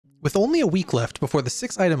With only a week left before the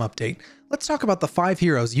 6-item update, let's talk about the 5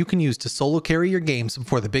 heroes you can use to solo carry your games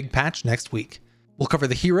before the big patch next week. We'll cover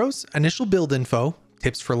the heroes, initial build info,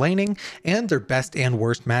 tips for laning, and their best and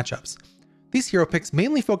worst matchups. These hero picks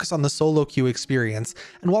mainly focus on the solo queue experience,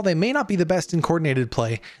 and while they may not be the best in coordinated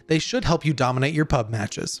play, they should help you dominate your pub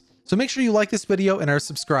matches. So make sure you like this video and are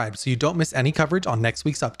subscribed so you don't miss any coverage on next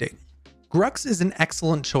week's update. Grux is an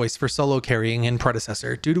excellent choice for solo carrying in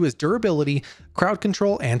Predecessor due to his durability, crowd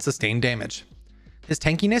control, and sustained damage. His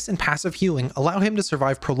tankiness and passive healing allow him to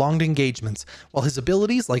survive prolonged engagements, while his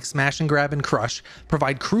abilities like Smash and Grab and Crush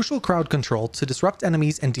provide crucial crowd control to disrupt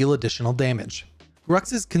enemies and deal additional damage.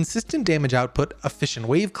 Grux's consistent damage output, efficient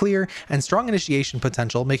wave clear, and strong initiation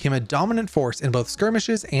potential make him a dominant force in both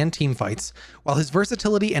skirmishes and teamfights, while his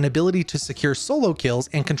versatility and ability to secure solo kills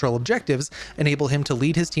and control objectives enable him to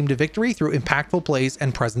lead his team to victory through impactful plays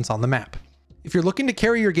and presence on the map. If you're looking to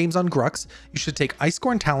carry your games on Grux, you should take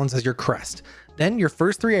Icecorn Talons as your crest. Then your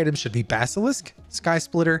first 3 items should be Basilisk, Sky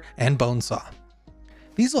Splitter, and Bonesaw.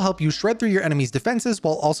 These will help you shred through your enemy's defenses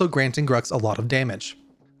while also granting Grux a lot of damage.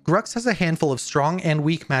 Grux has a handful of strong and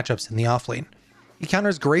weak matchups in the offlane. He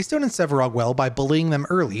counters Greystone and Sevarog well by bullying them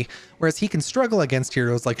early, whereas he can struggle against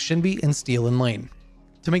heroes like Shinbi and Steel in lane.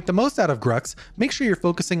 To make the most out of Grux, make sure you're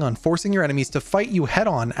focusing on forcing your enemies to fight you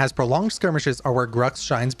head-on, as prolonged skirmishes are where Grux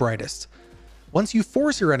shines brightest. Once you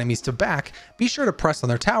force your enemies to back, be sure to press on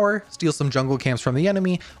their tower, steal some jungle camps from the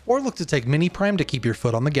enemy, or look to take mini prime to keep your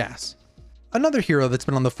foot on the gas. Another hero that's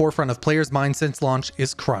been on the forefront of players' minds since launch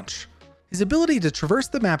is Crunch. His ability to traverse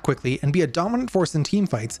the map quickly and be a dominant force in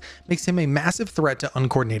teamfights makes him a massive threat to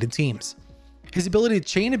uncoordinated teams. His ability to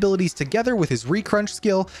chain abilities together with his Recrunch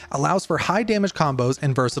skill allows for high damage combos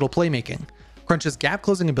and versatile playmaking. Crunch's gap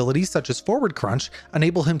closing abilities such as Forward Crunch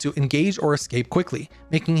enable him to engage or escape quickly,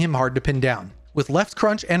 making him hard to pin down. With Left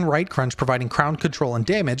Crunch and Right Crunch providing crowd control and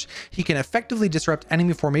damage, he can effectively disrupt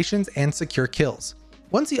enemy formations and secure kills.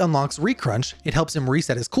 Once he unlocks Recrunch, it helps him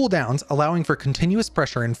reset his cooldowns, allowing for continuous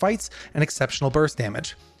pressure in fights and exceptional burst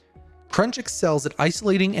damage. Crunch excels at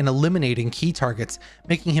isolating and eliminating key targets,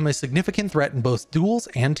 making him a significant threat in both duels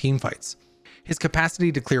and teamfights. His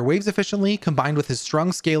capacity to clear waves efficiently, combined with his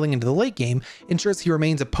strong scaling into the late game, ensures he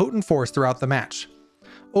remains a potent force throughout the match.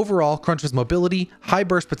 Overall, Crunch's mobility, high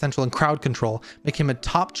burst potential, and crowd control make him a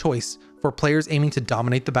top choice for players aiming to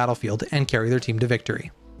dominate the battlefield and carry their team to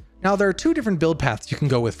victory. Now, there are 2 different build paths you can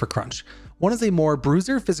go with for Crunch. One is a more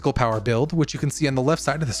bruiser physical power build, which you can see on the left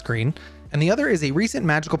side of the screen, and the other is a recent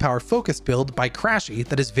magical power focused build by Crashy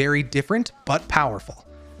that is very different but powerful.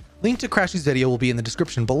 Link to Crashy's video will be in the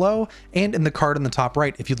description below and in the card on the top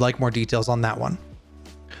right if you'd like more details on that one.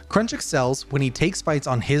 Crunch excels when he takes fights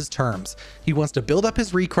on his terms. He wants to build up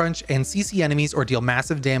his Recrunch and CC enemies or deal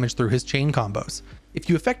massive damage through his chain combos. If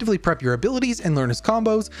you effectively prep your abilities and learn his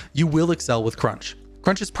combos, you will excel with Crunch.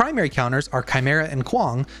 Crunch's primary counters are Chimera and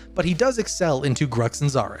Kwang, but he does excel into Grux and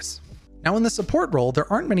Zarus. Now, in the support role,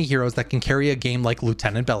 there aren't many heroes that can carry a game like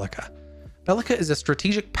Lieutenant Belica. Belica is a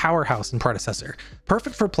strategic powerhouse in Predecessor,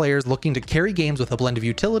 perfect for players looking to carry games with a blend of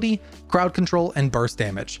utility, crowd control, and burst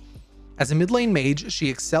damage. As a mid lane mage, she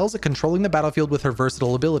excels at controlling the battlefield with her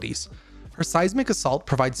versatile abilities. Her Seismic Assault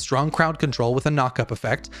provides strong crowd control with a knock-up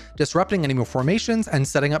effect, disrupting enemy formations and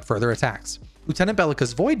setting up further attacks. Lieutenant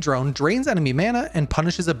Belica's Void Drone drains enemy mana and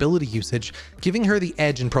punishes ability usage, giving her the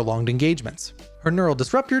edge in prolonged engagements. Her Neural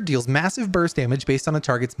Disruptor deals massive burst damage based on a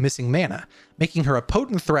target's missing mana, making her a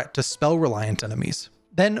potent threat to spell-reliant enemies.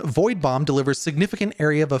 Then, Void Bomb delivers significant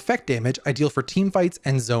area of effect damage ideal for teamfights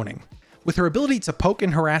and zoning. With her ability to poke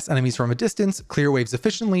and harass enemies from a distance, clear waves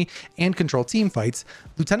efficiently, and control teamfights,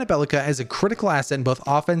 Lieutenant Belica is a critical asset in both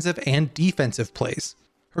offensive and defensive plays.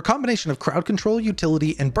 Her combination of crowd control,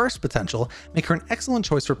 utility, and burst potential make her an excellent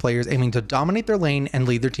choice for players aiming to dominate their lane and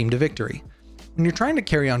lead their team to victory. When you're trying to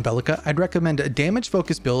carry on Belica, I'd recommend a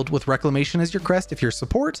damage-focused build with Reclamation as your crest if you're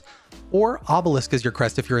support, or Obelisk as your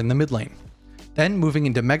crest if you're in the mid lane. Then moving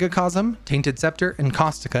into Megacosm, Tainted Scepter, and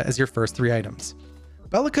Caustica as your first 3 items.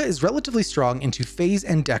 Belica is relatively strong into Phase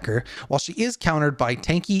and Decker, while she is countered by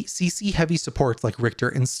tanky CC-heavy supports like Richter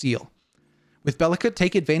and Steel. With Belica,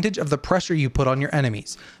 take advantage of the pressure you put on your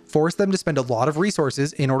enemies. Force them to spend a lot of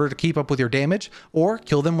resources in order to keep up with your damage, or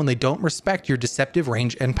kill them when they don't respect your deceptive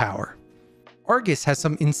range and power. Argus has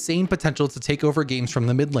some insane potential to take over games from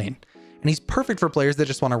the mid lane, and he's perfect for players that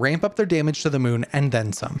just want to ramp up their damage to the moon and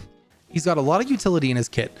then some. He's got a lot of utility in his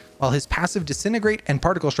kit, while his passive Disintegrate and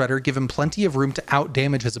Particle Shredder give him plenty of room to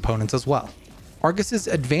out-damage his opponents as well. Argus's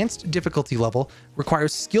advanced difficulty level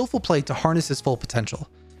requires skillful play to harness his full potential.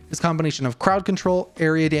 His combination of crowd control,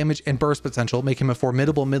 area damage, and burst potential make him a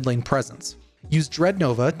formidable mid lane presence. Use Dread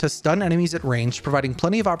Nova to stun enemies at range, providing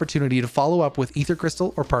plenty of opportunity to follow up with Ether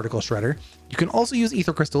Crystal or Particle Shredder. You can also use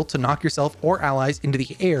Ether Crystal to knock yourself or allies into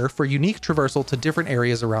the air for unique traversal to different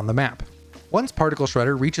areas around the map. Once Particle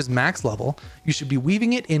Shredder reaches max level, you should be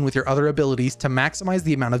weaving it in with your other abilities to maximize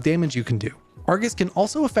the amount of damage you can do. Argus can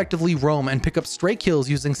also effectively roam and pick up stray kills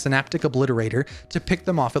using Synaptic Obliterator to pick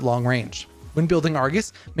them off at long range. When building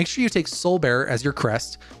Argus, make sure you take Soul Bearer as your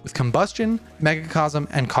crest, with Combustion, Megacosm,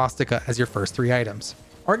 and Caustica as your first 3 items.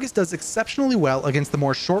 Argus does exceptionally well against the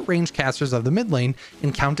more short-range casters of the mid lane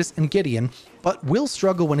in Countess and Gideon, but will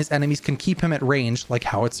struggle when his enemies can keep him at range like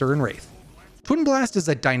Howitzer and Wraith. Twinblast is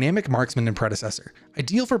a dynamic marksman and Predecessor,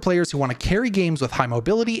 ideal for players who want to carry games with high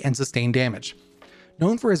mobility and sustain damage.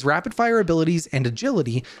 Known for his rapid-fire abilities and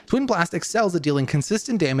agility, Twinblast excels at dealing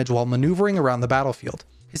consistent damage while maneuvering around the battlefield.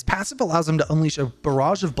 His passive allows him to unleash a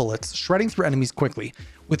barrage of bullets, shredding through enemies quickly.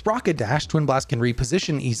 With Rocket Dash, Twinblast can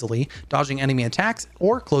reposition easily, dodging enemy attacks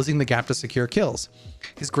or closing the gap to secure kills.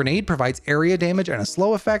 His grenade provides area damage and a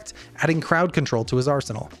slow effect, adding crowd control to his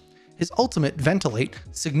arsenal. His ultimate, Ventilate,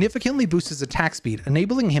 significantly boosts his attack speed,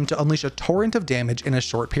 enabling him to unleash a torrent of damage in a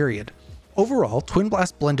short period. Overall,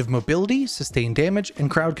 Twinblast's blend of mobility, sustained damage, and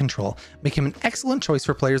crowd control make him an excellent choice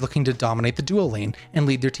for players looking to dominate the duo lane and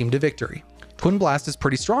lead their team to victory. Twinblast is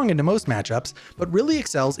pretty strong into most matchups, but really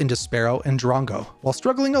excels into Sparrow and Drongo, while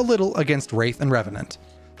struggling a little against Wraith and Revenant.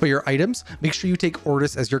 For your items, make sure you take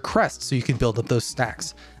Ortis as your crest so you can build up those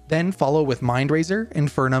stacks. Then follow with Mindrazor,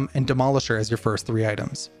 Infernum, and Demolisher as your first 3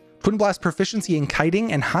 items. Twinblast's proficiency in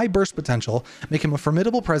kiting and high burst potential make him a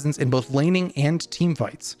formidable presence in both laning and team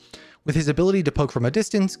fights, with his ability to poke from a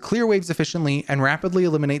distance, clear waves efficiently, and rapidly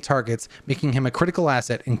eliminate targets, making him a critical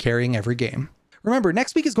asset in carrying every game. Remember,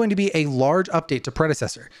 next week is going to be a large update to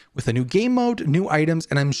Predecessor, with a new game mode, new items,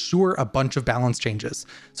 and I'm sure a bunch of balance changes.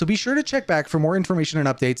 So be sure to check back for more information and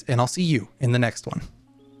updates, and I'll see you in the next one.